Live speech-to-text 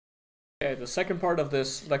Okay, the second part of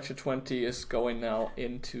this lecture 20 is going now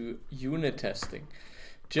into unit testing.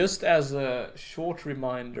 Just as a short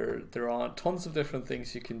reminder, there are tons of different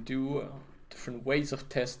things you can do, different ways of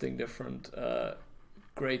testing, different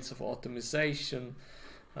grades of optimization,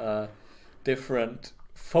 different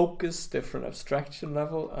focus, different abstraction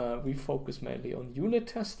level. We focus mainly on unit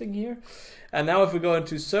testing here. And now if we go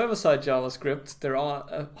into server-side JavaScript, there are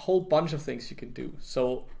a whole bunch of things you can do.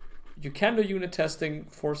 So you can do unit testing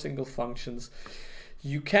for single functions.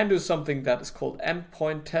 You can do something that is called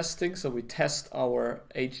endpoint testing. So we test our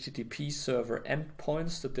HTTP server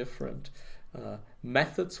endpoints, the different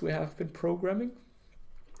methods we have been programming.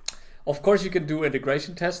 Of course, you can do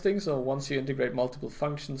integration testing. So once you integrate multiple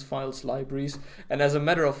functions, files, libraries, and as a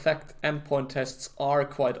matter of fact, endpoint tests are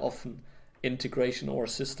quite often integration or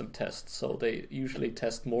system tests. So they usually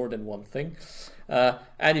test more than one thing.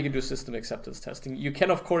 And you can do system acceptance testing. You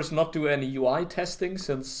can, of course, not do any UI testing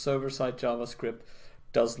since server-side JavaScript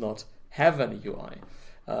does not have any UI.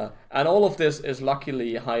 And all of this is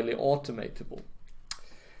luckily highly automatable.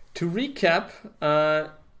 To recap,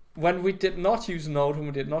 when we did not use Node, when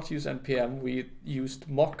we did not use NPM, we used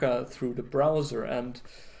Mocha through the browser. And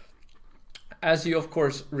as you, of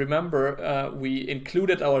course, remember, we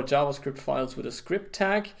included our JavaScript files with a script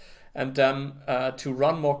tag. And then to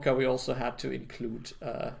run Mocha, we also had to include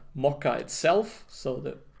Mocha itself. So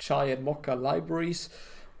the Chai and Mocha libraries.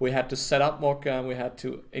 We had to set up Mocha and we had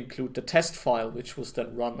to include the test file, which was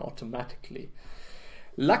then run automatically.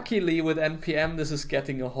 Luckily, with NPM, this is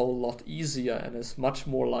getting a whole lot easier and is much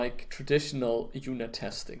more like traditional unit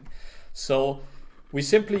testing. So we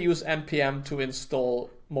simply use NPM to install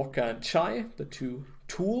Mocha and Chai, the two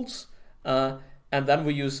tools. And then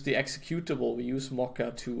we use the executable. We use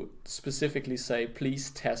Mocha to specifically say, please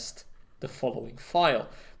test the following file.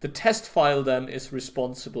 The test file then is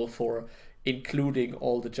responsible for including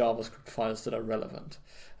all the JavaScript files that are relevant.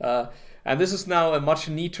 And this is now a much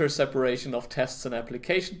neater separation of tests and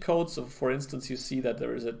application code. So for instance, you see that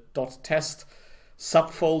there is a .test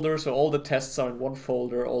subfolder, so all the tests are in one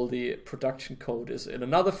folder, all the production code is in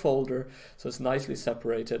another folder, so it's nicely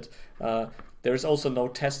separated. There is also no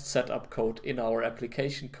test setup code in our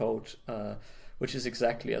application code, which is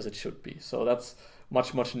exactly as it should be. So that's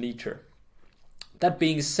much, much neater. That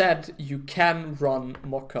being said, you can run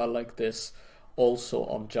Mocha like this also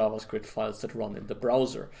on JavaScript files that run in the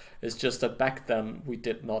browser. It's just that back then we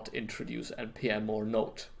did not introduce NPM or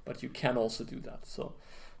Node, but you can also do that. So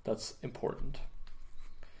that's important.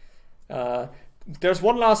 There's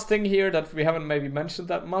one last thing here that we haven't maybe mentioned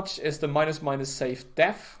that much is the save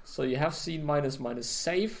def. So you have seen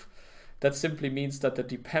save. That simply means that the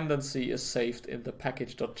dependency is saved in the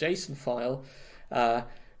package.json file.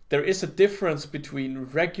 There is a difference between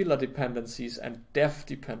regular dependencies and def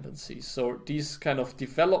dependencies. So these kind of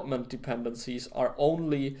development dependencies are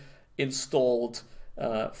only installed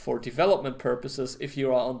for development purposes. If you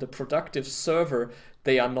are on the productive server,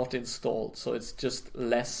 they are not installed. So it's just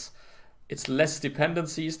less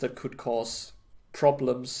dependencies that could cause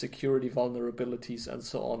problems, security vulnerabilities, and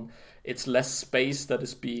so on. It's less space that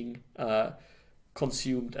is being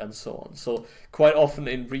consumed and so on. So quite often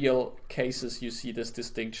in real cases, you see this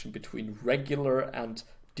distinction between regular and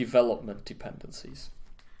development dependencies.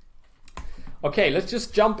 Okay, let's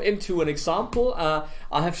just jump into an example.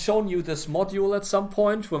 I have shown you this module at some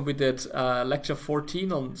point when we did lecture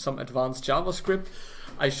 14 on some advanced JavaScript.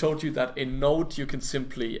 I showed you that in Node you can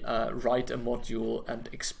simply write a module and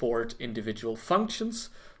export individual functions.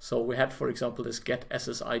 So we had, for example, this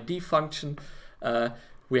getSSID function.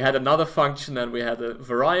 We had another function and we had a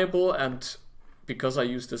variable, and because I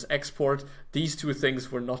used this export, these two things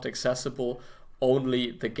were not accessible.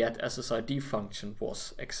 Only the getSSID function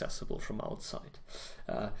was accessible from outside.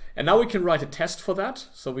 And now we can write a test for that.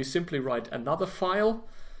 So we simply write another file,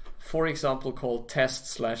 for example, called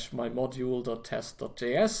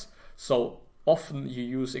test/mymodule.test.js. So often you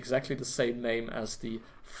use exactly the same name as the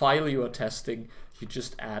file you are testing. You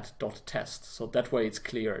just add .test. So that way it's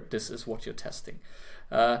clear this is what you're testing.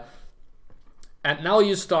 And now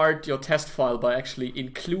you start your test file by actually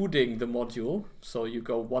including the module. So you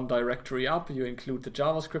go one directory up, you include the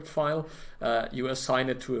JavaScript file, you assign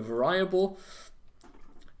it to a variable,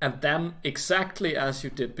 and then exactly as you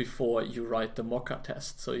did before, you write the Mocha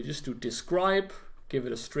test. So you just do describe, give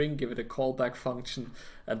it a string, give it a callback function,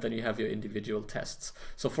 and then you have your individual tests.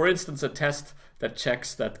 So for instance, a test that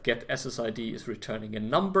checks that getSSID is returning a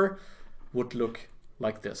number would look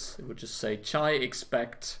like this. It would just say chai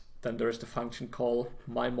expect, then there is the function call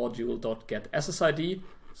mymodule.getSSID.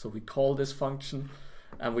 So we call this function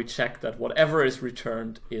and we check that whatever is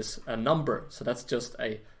returned is a number. So that's just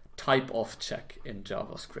a type of check in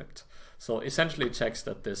JavaScript. So essentially it checks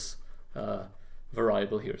that this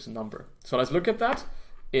variable here is a number. So let's look at that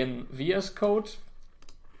in VS Code.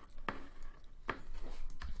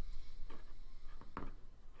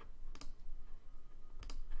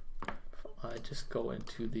 I just go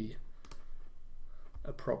into the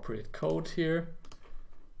appropriate code here.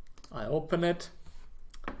 I open it.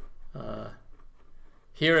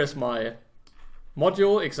 Here is my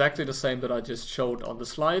module, exactly the same that I just showed on the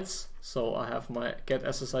slides. So I have my get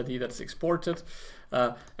SSID that's exported.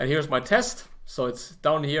 And here's my test. So it's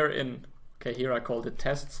down here in, okay, here I called it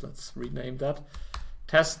tests. Let's rename that.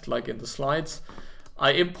 Test, like in the slides.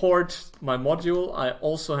 I import my module. I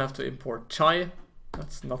also have to import chai.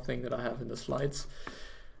 That's nothing that I have in the slides.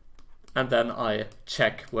 And then I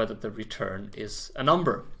check whether the return is a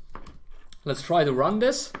number. Let's try to run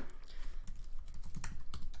this.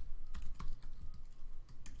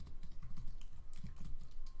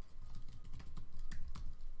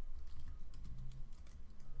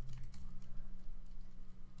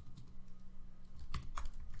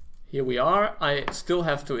 Here we are. I still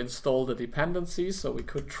have to install the dependencies, so we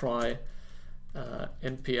could try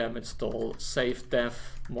npm install save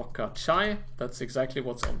dev mocha chai. That's exactly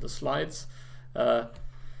what's on the slides.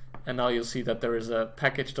 And now you'll see that there is a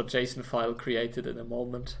package.json file created in a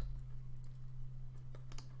moment.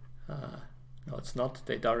 No, it's not.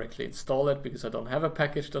 They directly install it because I don't have a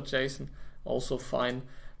package.json. Also fine.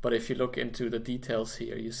 But if you look into the details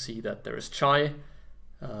here, you see that there is chai.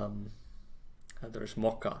 And there's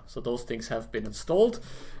Mocha. So those things have been installed.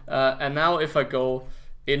 And now if I go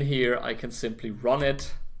in here, I can simply run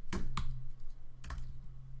it.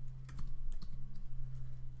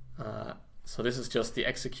 So this is just the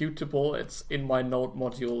executable. It's in my node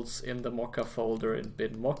modules in the Mocha folder in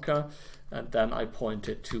bin Mocha. And then I point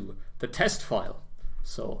it to the test file.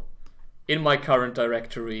 So in my current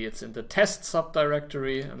directory, it's in the test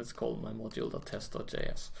subdirectory, and it's called my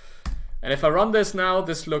module.test.js. And if I run this now,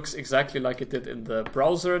 this looks exactly like it did in the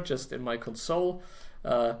browser, just in my console.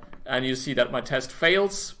 And you see that my test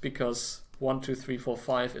fails because 1, 2, 3, 4,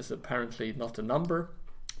 5 is apparently not a number.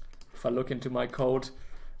 If I look into my code,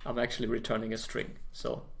 I'm actually returning a string.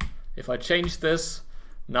 So if I change this,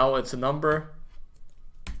 now it's a number.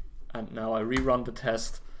 And now I rerun the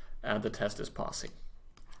test, and the test is passing.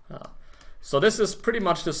 So this is pretty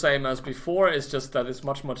much the same as before. It's just that it's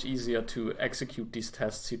much, much easier to execute these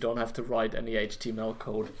tests. You don't have to write any HTML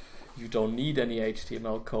code. You don't need any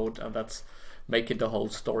HTML code, and that's making the whole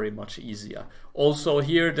story much easier. Also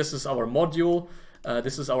here, this is our module.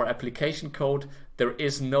 This is our application code. There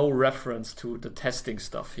is no reference to the testing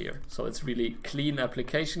stuff here. So it's really clean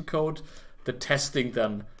application code. The testing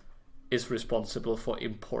then is responsible for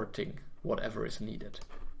importing whatever is needed.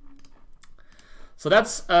 So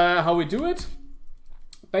that's how we do it,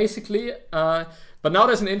 basically. But now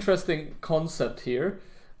there's an interesting concept here.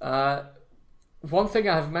 One thing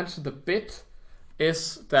I have mentioned a bit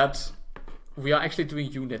is that we are actually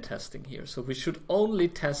doing unit testing here. So we should only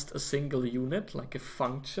test a single unit, like a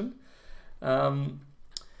function. And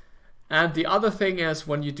the other thing is,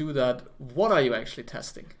 when you do that, what are you actually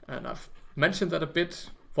testing? And I've mentioned that a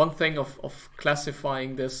bit. One thing of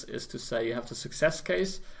classifying this is to say you have the success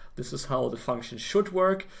case. This is how the function should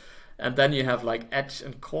work. And then you have like edge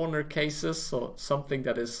and corner cases. So something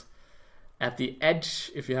that is at the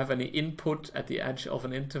edge, if you have any input at the edge of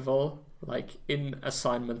an interval, like in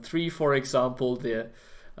assignment 3, for example, the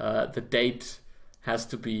date has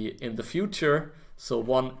to be in the future. So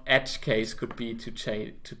one edge case could be to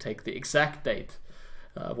take the exact date.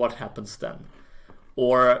 What happens then?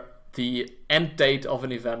 Or the end date of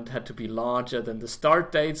an event had to be larger than the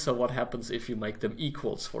start date. So what happens if you make them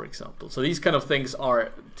equals, for example? So these kind of things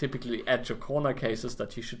are typically edge or corner cases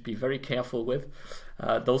that you should be very careful with.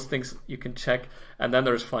 Those things you can check. And then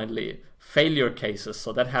there's finally failure cases.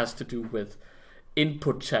 So that has to do with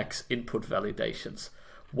input checks, input validations.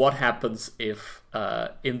 What happens if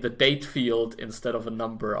in the date field, instead of a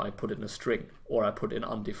number, I put in a string or I put in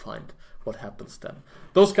undefined? What happens then?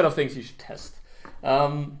 Those kind of things you should test.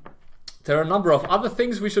 There are a number of other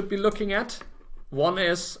things we should be looking at. One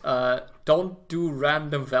is don't do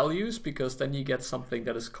random values, because then you get something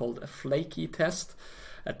that is called a flaky test.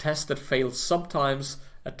 A test that fails sometimes,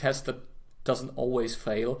 a test that doesn't always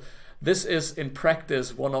fail. This is in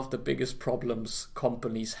practice one of the biggest problems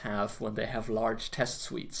companies have when they have large test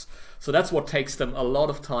suites. So that's what takes them a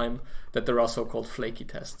lot of time, that there are so-called flaky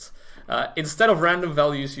tests. Instead of random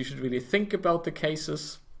values, you should really think about the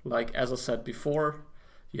cases. Like as I said before,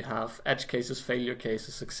 you have edge cases, failure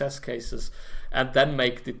cases, success cases, and then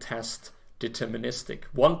make the test deterministic.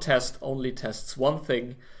 One test only tests one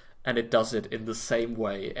thing, and it does it in the same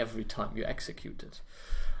way every time you execute it.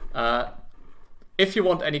 If you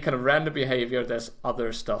want any kind of random behavior, there's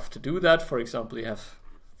other stuff to do that. For example, you have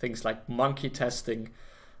things like monkey testing,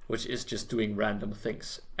 which is just doing random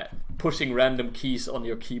things, pushing random keys on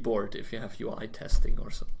your keyboard if you have UI testing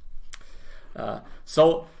or so.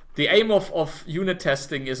 So the aim of unit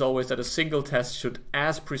testing is always that a single test should,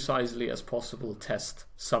 as precisely as possible, test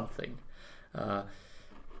something.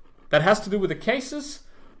 That has to do with the cases,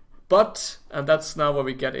 but, and that's now where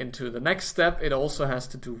we get into the next step, it also has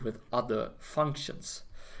to do with other functions.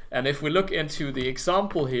 And if we look into the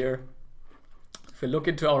example here, if we look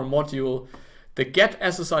into our module, the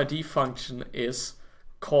getSSID function is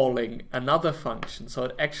calling another function. So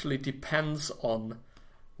it actually depends on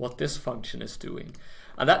what this function is doing.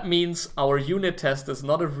 And that means our unit test is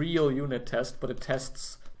not a real unit test, but it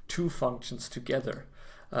tests two functions together.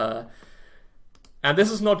 And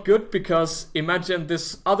this is not good because imagine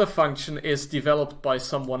this other function is developed by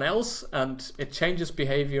someone else and it changes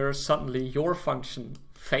behavior. Suddenly your function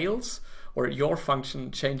fails or your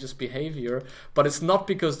function changes behavior, but it's not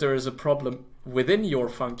because there is a problem within your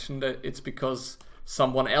function, it's because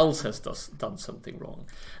someone else has done something wrong.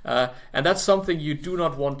 And that's something you do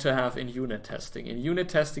not want to have in unit testing. In unit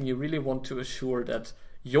testing, you really want to assure that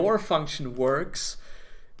your function works,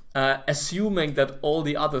 assuming that all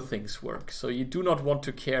the other things work. So you do not want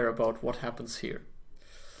to care about what happens here.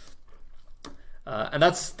 And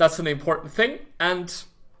that's an important thing. And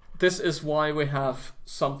this is why we have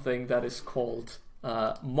something that is called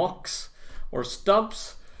mocks or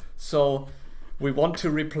stubs. So we want to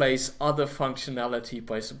replace other functionality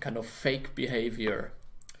by some kind of fake behavior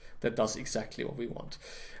that does exactly what we want.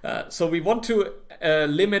 So we want to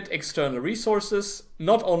limit external resources,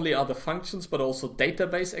 not only other functions, but also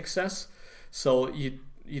database access. So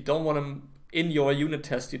you don't want to, in your unit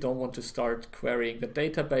test, you don't want to start querying the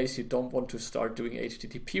database. You don't want to start doing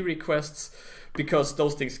HTTP requests because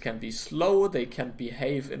those things can be slow. They can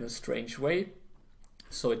behave in a strange way.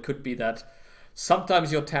 So it could be that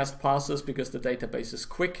sometimes your test passes because the database is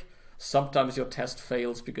quick. Sometimes your test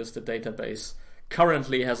fails because the database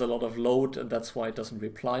currently has a lot of load and that's why it doesn't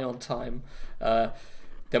reply on time.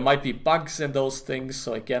 There might be bugs in those things.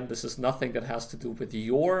 So again, this is nothing that has to do with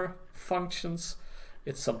your functions.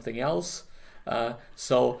 It's something else.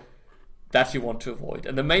 So that you want to avoid.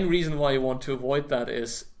 And the main reason why you want to avoid that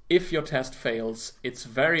is if your test fails, it's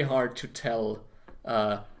very hard to tell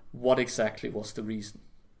what exactly was the reason.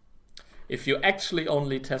 If you actually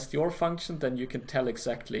only test your function, then you can tell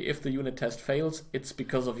exactly if the unit test fails, it's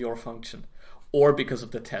because of your function or because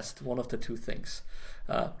of the test, one of the two things.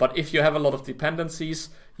 But if you have a lot of dependencies,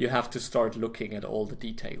 you have to start looking at all the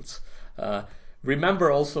details.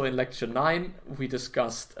 Remember also in lecture 9, we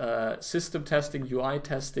discussed system testing, UI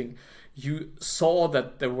testing. You saw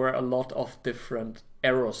that there were a lot of different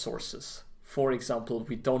error sources. For example,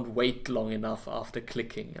 we don't wait long enough after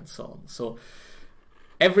clicking and so on. So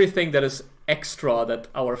everything that is extra that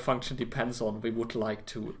our function depends on, we would like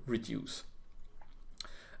to reduce.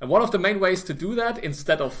 And one of the main ways to do that,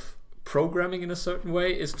 instead of programming in a certain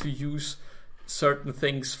way, is to use certain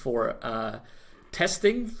things for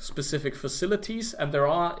testing specific facilities. And there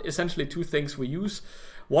are essentially two things we use.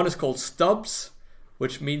 One is called stubs,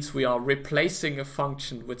 which means we are replacing a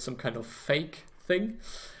function with some kind of fake thing.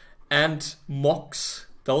 And mocks,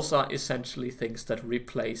 those are essentially things that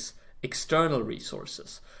replace external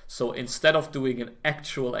resources. So instead of doing an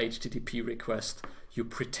actual HTTP request, you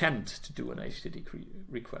pretend to do an HTTP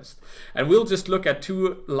request. And we'll just look at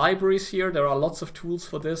two libraries here. There are lots of tools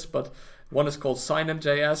for this, but one is called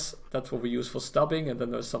sign.js. That's what we use for stubbing. And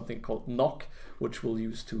then there's something called knock, which we'll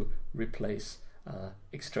use to replace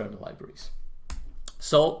external libraries.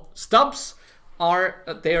 So stubs are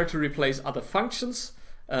there to replace other functions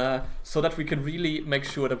so that we can really make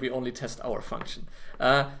sure that we only test our function.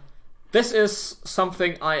 This is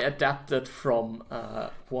something I adapted from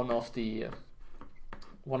one of the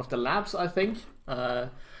labs, I think.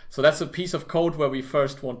 So that's a piece of code where we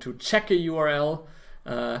first want to check a URL.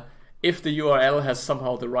 If the URL has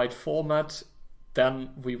somehow the right format, then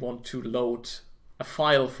we want to load a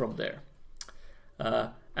file from there.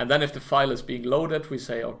 And then if the file is being loaded, we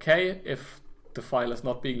say okay. If the file is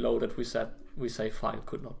not being loaded, we say file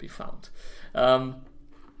could not be found.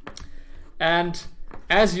 And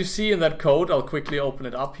as you see in that code, I'll quickly open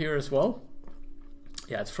it up here as well.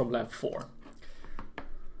 Yeah, it's from lab 4.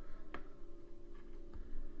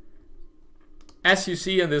 As you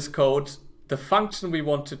see in this code, the function we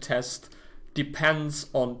want to test depends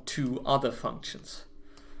on two other functions.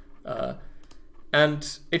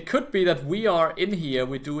 And it could be that we are in here,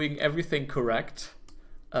 we're doing everything correct,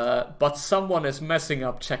 but someone is messing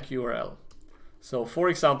up check URL. So for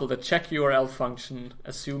example, the check URL function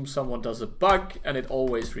assumes someone does a bug and it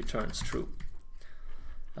always returns true.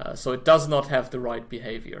 So it does not have the right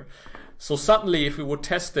behavior. So suddenly if we would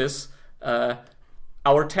test this,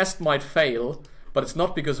 our test might fail, but it's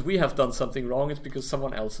not because we have done something wrong, it's because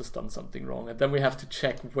someone else has done something wrong. And then we have to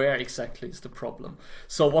check where exactly is the problem.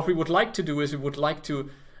 So what we would like to do is we would like to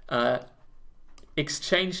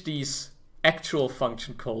exchange these actual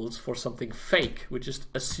function calls for something fake. We just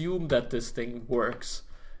assume that this thing works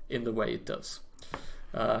in the way it does.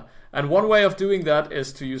 And one way of doing that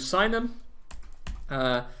is to use sign-in.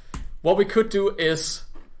 What we could do is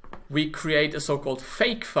we create a so-called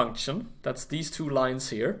fake function. That's these two lines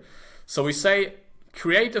here. So we say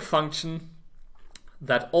create a function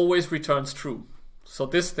that always returns true. So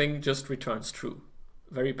this thing just returns true.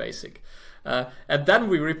 Very basic. And then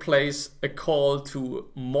we replace a call to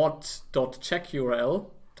mod.checkURL.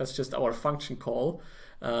 That's just our function call.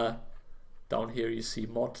 Down here you see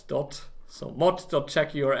mod. So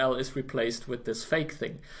mod.checkURL is replaced with this fake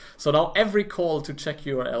thing. So now every call to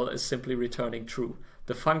checkURL is simply returning true.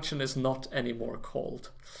 The function is not anymore called.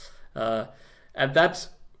 And that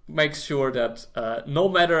makes sure that no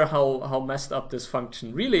matter how messed up this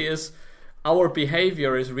function really is, our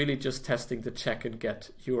behavior is really just testing the check and get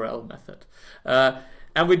URL method.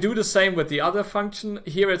 And we do the same with the other function.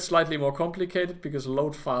 Here it's slightly more complicated because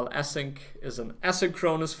load file async is an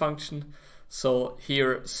asynchronous function. So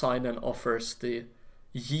here sign-in offers the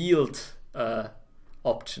yield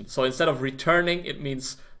option. So instead of returning, it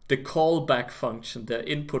means the callback function, the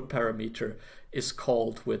input parameter, is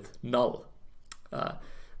called with null.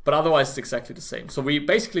 But otherwise it's exactly the same. So we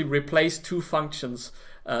basically replace two functions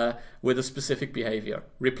with a specific behavior.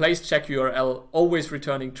 Replace check URL always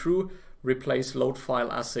returning true, replace load file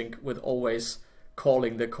async with always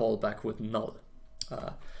calling the callback with null.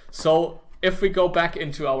 So if we go back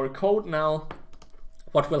into our code now,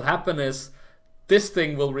 what will happen is this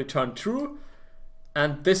thing will return true,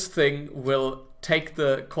 and this thing will take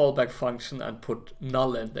the callback function and put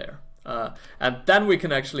null in there. And then we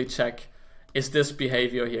can actually check, is this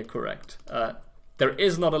behavior here correct? There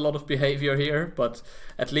is not a lot of behavior here, but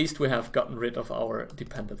at least we have gotten rid of our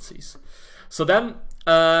dependencies. So then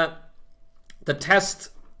the test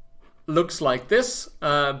looks like this.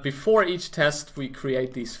 Before each test, we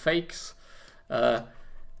create these fakes.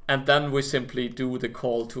 And then we simply do the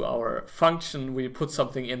call to our function. We put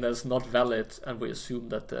something in that's not valid, and we assume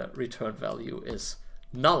that the return value is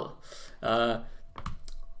null.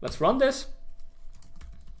 Let's run this.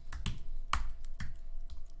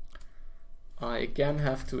 I again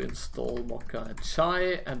have to install Mocha and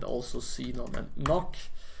Chai and also Xenon and Nock.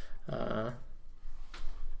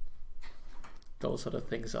 Those are the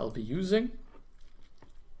things I'll be using.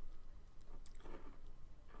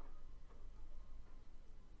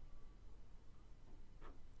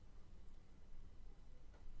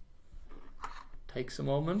 Takes a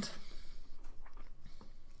moment.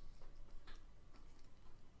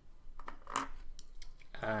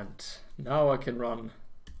 And now I can run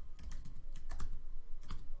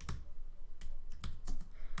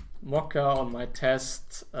Mocha on my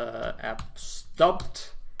test. App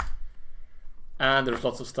stopped, and there's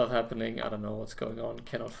lots of stuff happening. I don't know what's going on.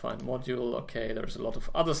 Cannot find module. Okay, there's a lot of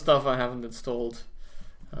other stuff I haven't installed.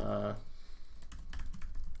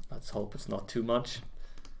 Let's hope it's not too much.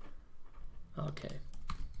 Okay.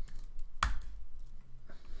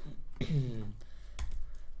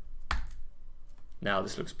 Now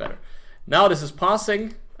this looks better. Now this is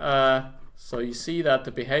passing. So you see that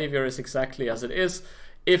the behavior is exactly as it is.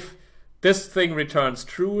 If this thing returns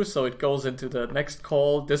true, so it goes into the next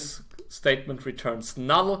call, this statement returns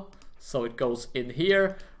null, so it goes in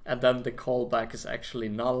here, and then the callback is actually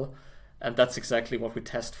null, and that's exactly what we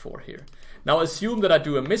test for here. Now assume that I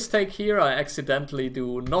do a mistake here, I accidentally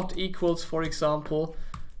do not equals, for example,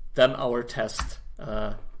 then our test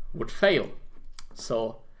would fail.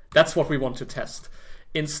 So that's what we want to test.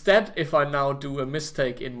 Instead, if I now do a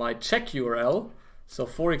mistake in my check URL, so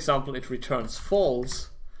for example it returns false,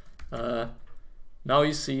 now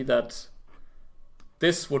you see that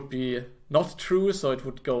this would be not true, so it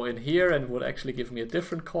would go in here and would actually give me a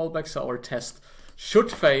different callback, so our test should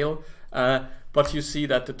fail, but you see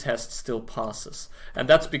that the test still passes. And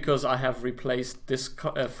that's because I have replaced this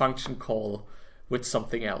function call with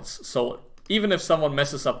something else. So even if someone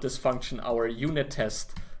messes up this function, our unit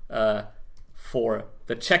test for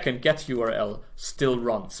the check and get URL still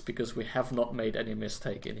runs because we have not made any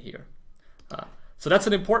mistake in here. So that's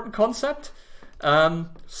an important concept.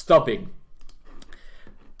 Stubbing.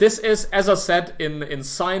 This is, as I said, in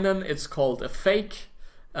sign-in, it's called a fake.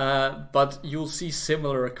 but you'll see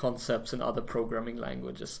similar concepts in other programming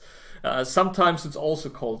languages. Sometimes it's also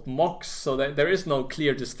called mocks, so that there is no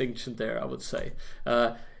clear distinction there, I would say.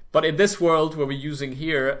 But in this world where we're using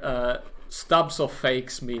here, stubs or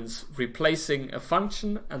fakes means replacing a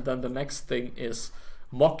function, and then the next thing is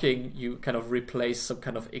mocking. You kind of replace some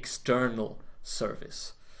kind of external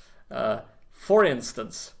service. For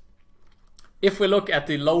instance, if we look at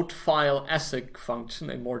the load file async function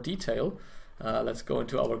in more detail, let's go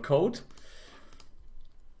into our code.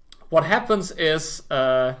 What happens is,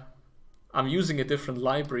 I'm using a different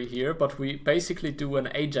library here, but we basically do an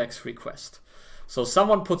AJAX request. So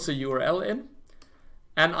someone puts a URL in,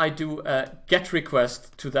 and I do a GET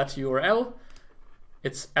request to that URL.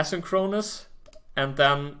 It's asynchronous, and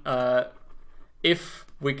then if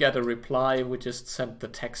we get a reply, we just send the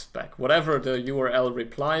text back. Whatever the URL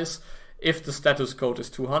replies, if the status code is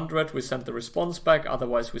 200, we send the response back,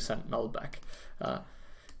 otherwise we send null back.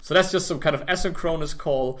 So that's just some kind of asynchronous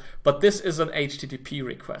call, but this is an HTTP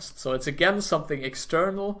request. So it's again something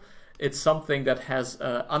external. It's something that has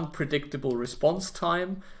unpredictable response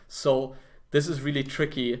time. So this is really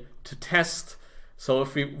tricky to test. So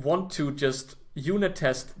if we want to just unit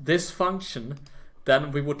test this function,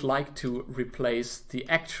 then we would like to replace the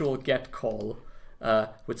actual get call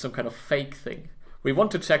with some kind of fake thing. We want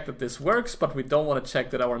to check that this works, but we don't want to check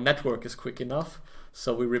that our network is quick enough.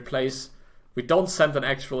 So we don't send an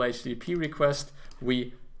actual HTTP request,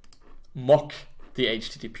 we mock the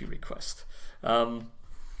HTTP request.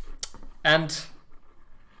 And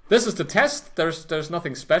this is the test. There's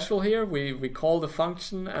nothing special here. We call the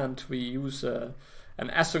function and we use an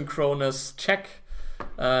asynchronous check.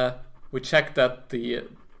 We check that the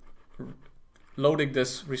loading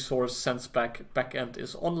this resource sends backend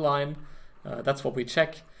is online. That's what we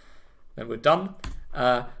check. Then we're done.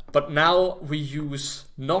 But now we use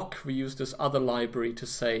knock. We use this other library to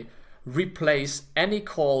say replace any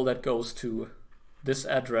call that goes to this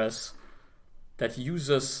address that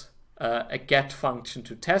uses a get function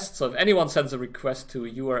to test. So if anyone sends a request to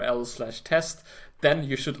URL/test, then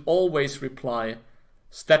you should always reply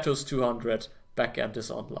status 200 backend is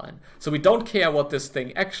online. So we don't care what this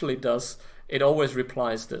thing actually does. It always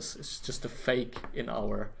replies this. It's just a fake in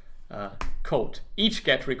our code. Each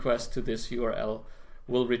get request to this URL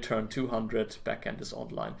will return 200 backend is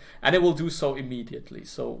online, and it will do so immediately,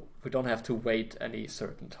 so we don't have to wait any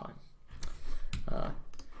certain time.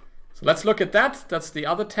 So let's look at that. That's the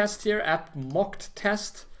other test here, app mocked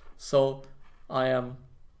test. So I am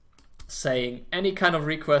saying any kind of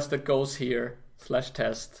request that goes here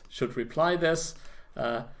 /test should reply this,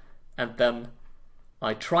 and then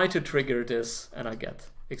I try to trigger this and I get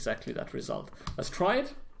exactly that result. Let's try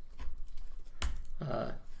it.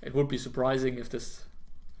 It would be surprising if this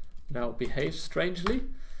now behaves strangely,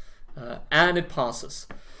 and it passes.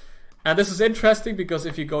 And this is interesting because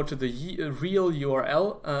if you go to the real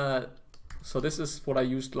URL, so this is what I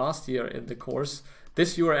used last year in the course,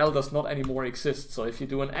 this URL does not anymore exist. So if you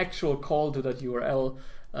do an actual call to that URL,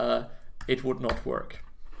 it would not work.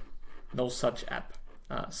 No such app.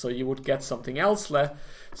 So you would get something else.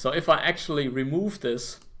 So if I actually remove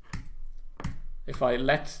this, if I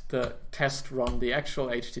let the test run the actual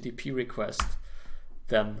HTTP request,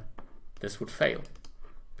 then this would fail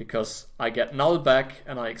because I get null back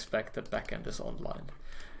and I expect that backend is online.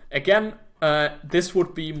 Again, this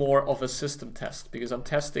would be more of a system test because I'm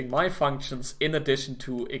testing my functions in addition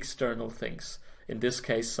to external things. In this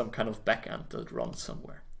case, some kind of backend that runs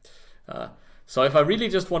somewhere. So if I really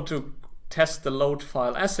just want to test the load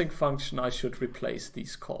file async function, I should replace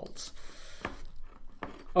these calls.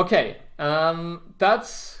 Okay,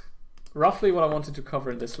 that's roughly what I wanted to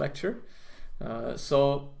cover in this lecture.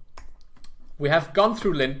 So we have gone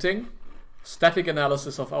through linting, static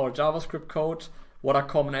analysis of our JavaScript code, what are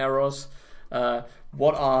common errors,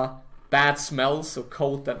 what are bad smells, so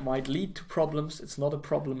code that might lead to problems. It's not a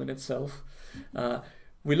problem in itself.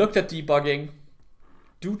 We looked at debugging.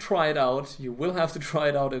 Do try it out. You will have to try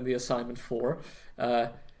it out in the assignment 4.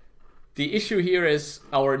 The issue here is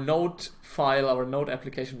our Node file, our Node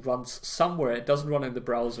application runs somewhere. It doesn't run in the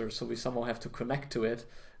browser, so we somehow have to connect to it.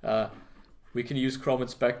 We can use Chrome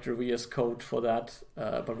Inspector VS Code for that,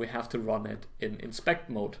 but we have to run it in inspect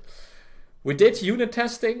mode. We did unit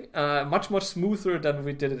testing much smoother than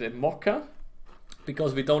we did it in Mocha,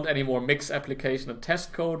 because we don't anymore mix application and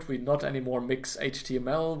test code. We not anymore mix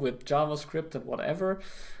HTML with JavaScript and whatever.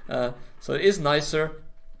 So it is nicer.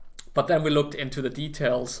 But then we looked into the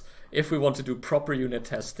details. If we want to do proper unit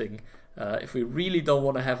testing, If we really don't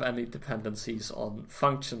want to have any dependencies on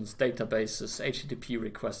functions, databases, HTTP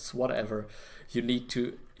requests, whatever, you need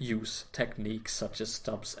to use techniques such as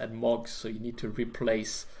stubs and mogs. So you need to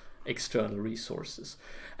replace external resources.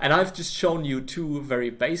 And I've just shown you two very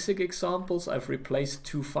basic examples. I've replaced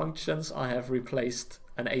two functions. I have replaced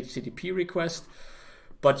an HTTP request.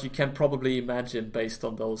 But you can probably imagine, based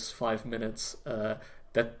on those 5 minutes,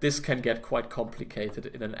 that this can get quite complicated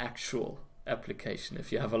in an actual application.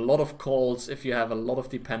 If you have a lot of calls, if you have a lot of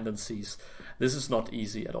dependencies, this is not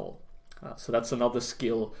easy at all. So that's another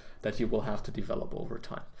skill that you will have to develop over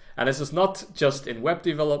time. And this is not just in web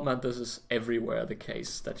development, this is everywhere the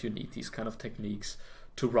case, that you need these kind of techniques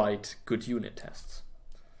to write good unit tests.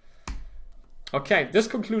 Okay, this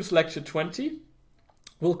concludes lecture 20.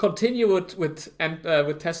 We'll continue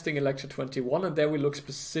with testing in lecture 21, and there we look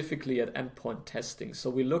specifically at endpoint testing.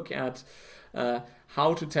 So we look at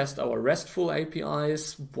how to test our RESTful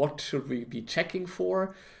APIs, what should we be checking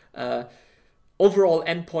for. Overall,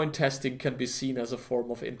 endpoint testing can be seen as a form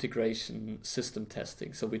of integration system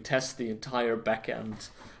testing. So we test the entire backend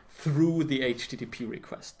through the HTTP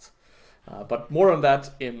requests. But more on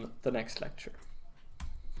that in the next lecture.